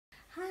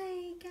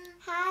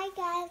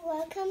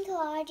welcome to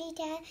Audrey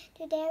Dad.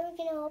 Today we're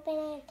going to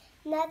open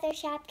another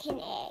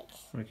Shopkins eggs.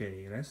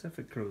 Okay, let's have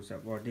a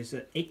close-up. Well, this is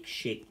an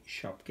egg-shaped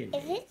Shopkins.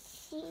 Is it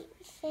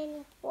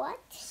season what?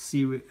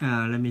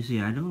 Let me see.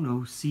 I don't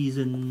know.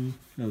 Season...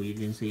 No, you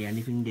didn't say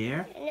anything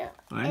there. No.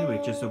 Well,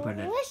 anyway, just open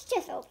it. Let's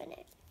just open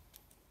it.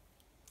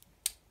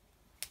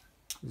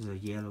 This is a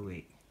yellow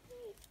egg.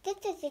 This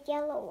is a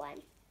yellow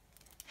one.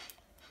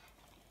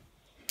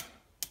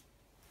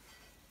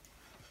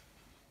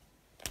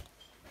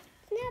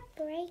 It's not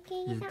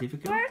breaking. Is it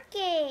difficult?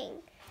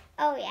 Working.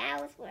 Oh yeah,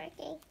 it was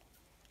working.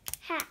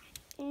 Ha!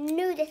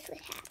 Knew this would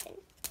happen.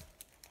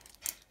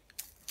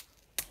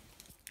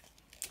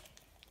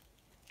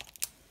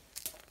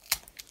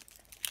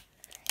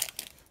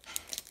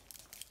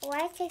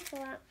 Why it takes a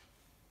long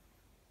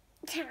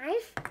time?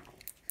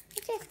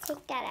 Let's just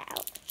take that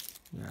out.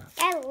 Yeah.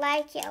 I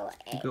like yellow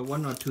eggs. You got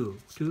one or two?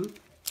 Two?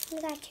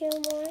 We got two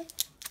more.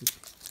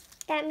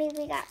 That means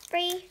we got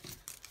three.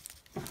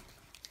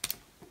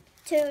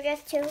 Two,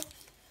 just two.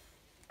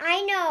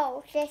 I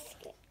know. Just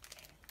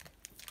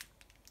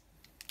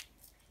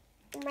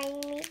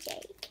remind me,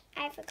 Jake.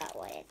 I forgot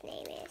what his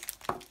name is.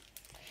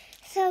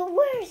 So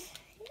where's it?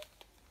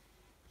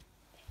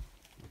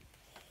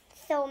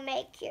 So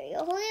make sure you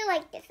hold it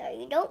like this, so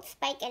you don't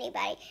spike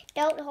anybody.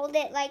 Don't hold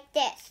it like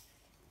this.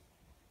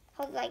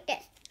 Hold it like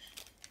this.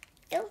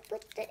 Don't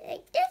put it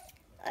like this,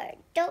 or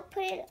don't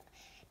put it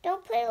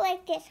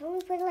like this.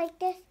 Only put it like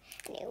this,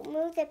 and you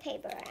move the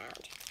paper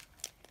around.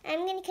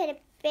 I'm gonna cut a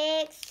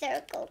big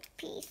circle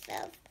piece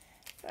of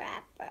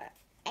wrapper.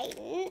 I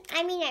mean,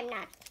 I'm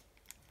not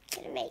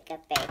gonna make a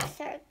big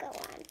circle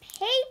on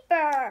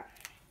paper.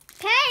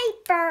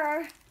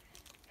 Paper.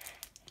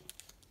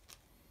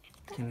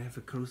 Can I have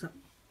a close-up?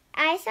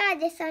 I saw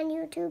this on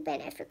YouTube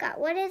and I forgot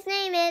what his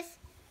name is.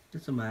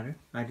 Doesn't matter.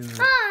 I don't know.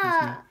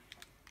 Ah!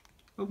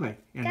 Okay,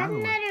 Got another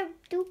one. another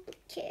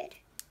duplicate.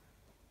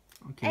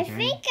 Okay, I then.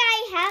 think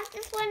I have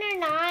this one or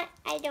not.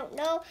 I don't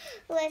know.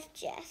 Let's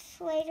just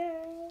later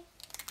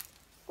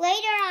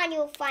on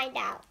you'll find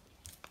out.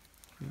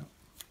 Yeah.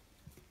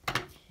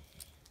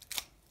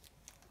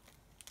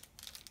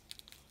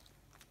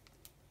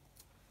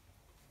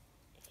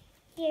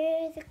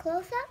 Here's a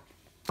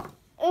close-up.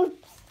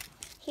 Oops.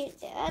 Here's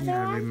the other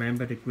one.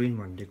 Remember the green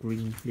one, the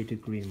little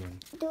green one.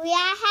 Do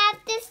I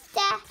have this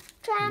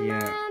cameraman?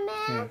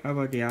 Yeah. How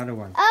about the other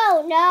one?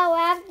 Oh no,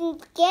 I have to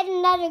get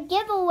another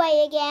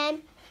giveaway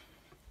again.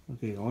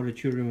 Okay, all the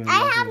children will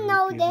I have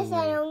no this,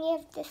 I only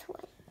have this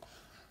one.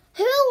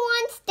 Who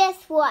wants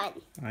this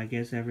one? I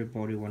guess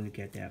everybody want to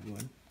get that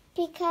one.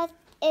 Because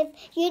if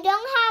you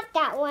don't have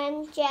that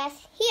one,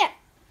 just here.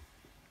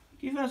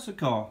 Give us a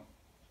call.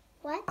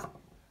 What?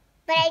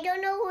 But I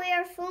don't know who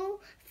your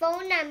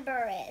phone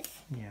number is.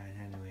 Yeah,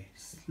 anyway,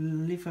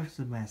 leave us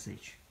a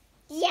message.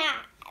 Yeah,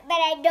 but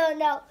I don't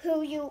know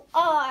who you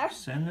are.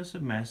 Send us a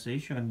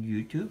message on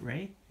YouTube,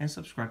 right? And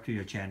subscribe to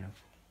your channel.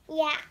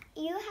 Yeah,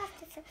 you have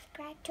to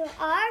subscribe to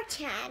our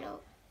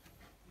channel.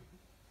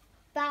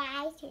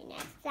 Bye. See you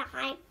next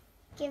time.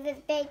 Give us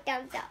a big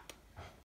thumbs up.